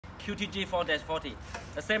QTJ4-40,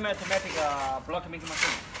 the semi-automatic block making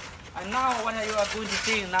machine. And now what you are going to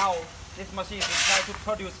see now, this machine is trying to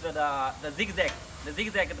produce the zigzag,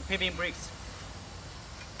 the paving bricks.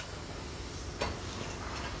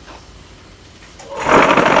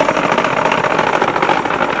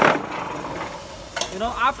 You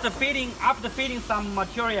know, after feeding some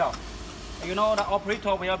material, you know, the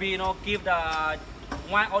operator will be, you know, give the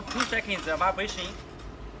 1 or 2 seconds vibration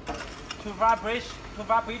to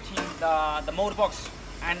vibrating the mold box,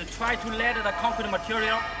 and try to let the concrete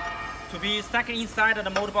material to be stuck inside the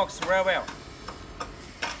mold box very well.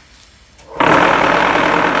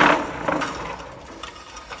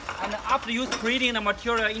 And after you spreading the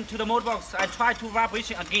material into the mold box, I try to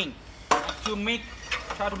vibration again to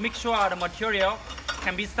try to make sure the material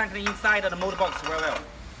can be stuck inside the mold box very well.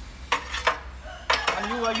 And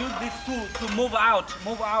you will use this tool to move out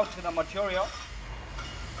the material,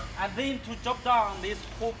 and then to drop down this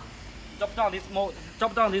hook, drop down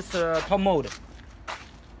this top mold.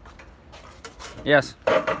 Yes.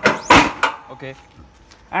 Okay.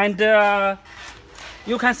 And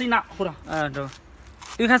you can see now. Hold on.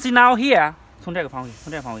 You can see now here.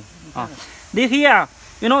 This here,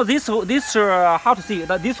 you know, this how to see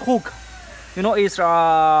this hook, you know, is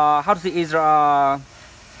how to see, is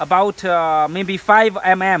about maybe 5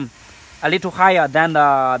 mm, a little higher than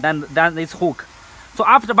this hook. So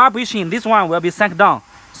after vibration, this one will be sunk down.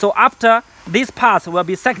 So after this part will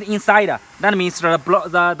be sunk inside. That means the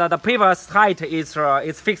pavers height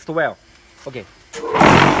is fixed well. Okay.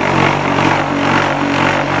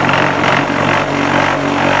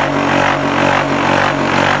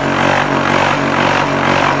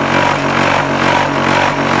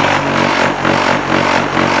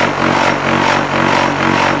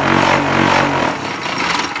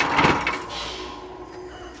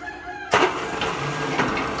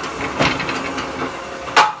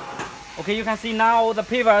 Okay, you can see now the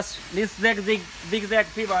pavers, this zigzag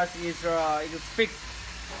pavers is fixed,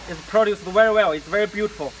 is produced very well. It's very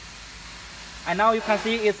beautiful. And now you can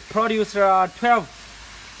see it's produced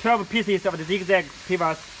 12 pieces of the zigzag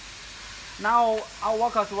pavers. Now our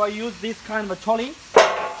workers will use this kind of a trolley.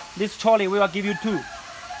 This trolley we will give you 2.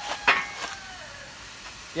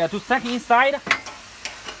 Yeah, to stack inside.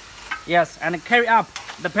 Yes, and carry up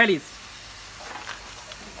the pellets.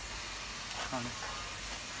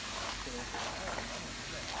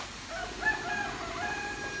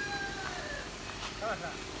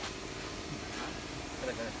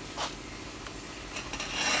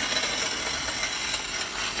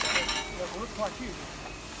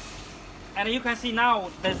 And you can see now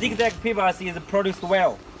the zigzag pavers is produced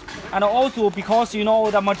well, and also because, you know,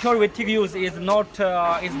 the material we take use is not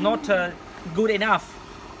good enough,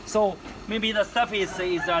 so maybe the surface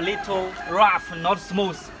is a little rough, not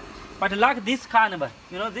smooth. But like this kind of,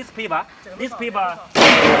 you know, this paver,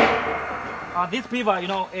 you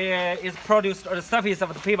know, is produced, or the surface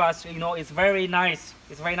of the pavers, you know, is very nice.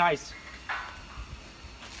 It's very nice.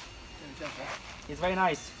 It's very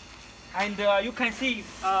nice. And you can see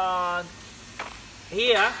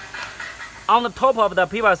here on the top of the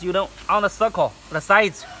pavers, you know, on the circle, the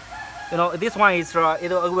sides, you know, this one is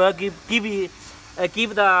it will give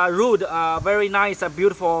the road a very nice,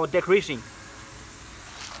 beautiful decoration.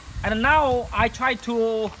 And now I try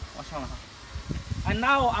to, and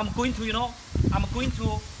now I'm going to, you know,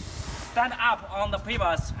 stand up on the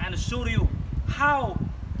pavers and show you how,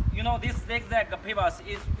 you know, this zigzag pavers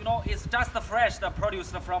is, you know, it's just fresh,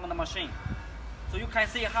 produced from the machine. So you can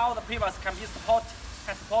see how the pavers can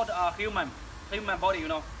support a human body, you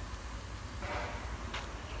know.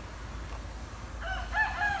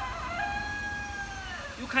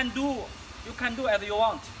 You can do as you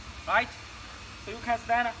want, right? So you can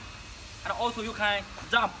stand, and also you can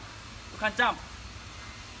jump.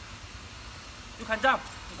 You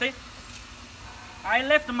see? I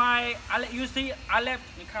left my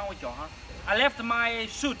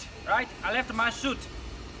chute, right? I left my chute.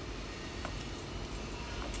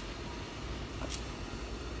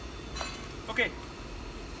 Okay.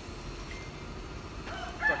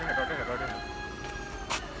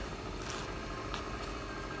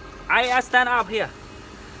 I stand up here.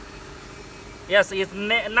 Yes, it's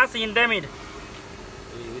nothing damaged.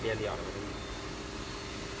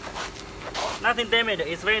 Nothing damaged.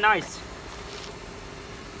 It's very nice.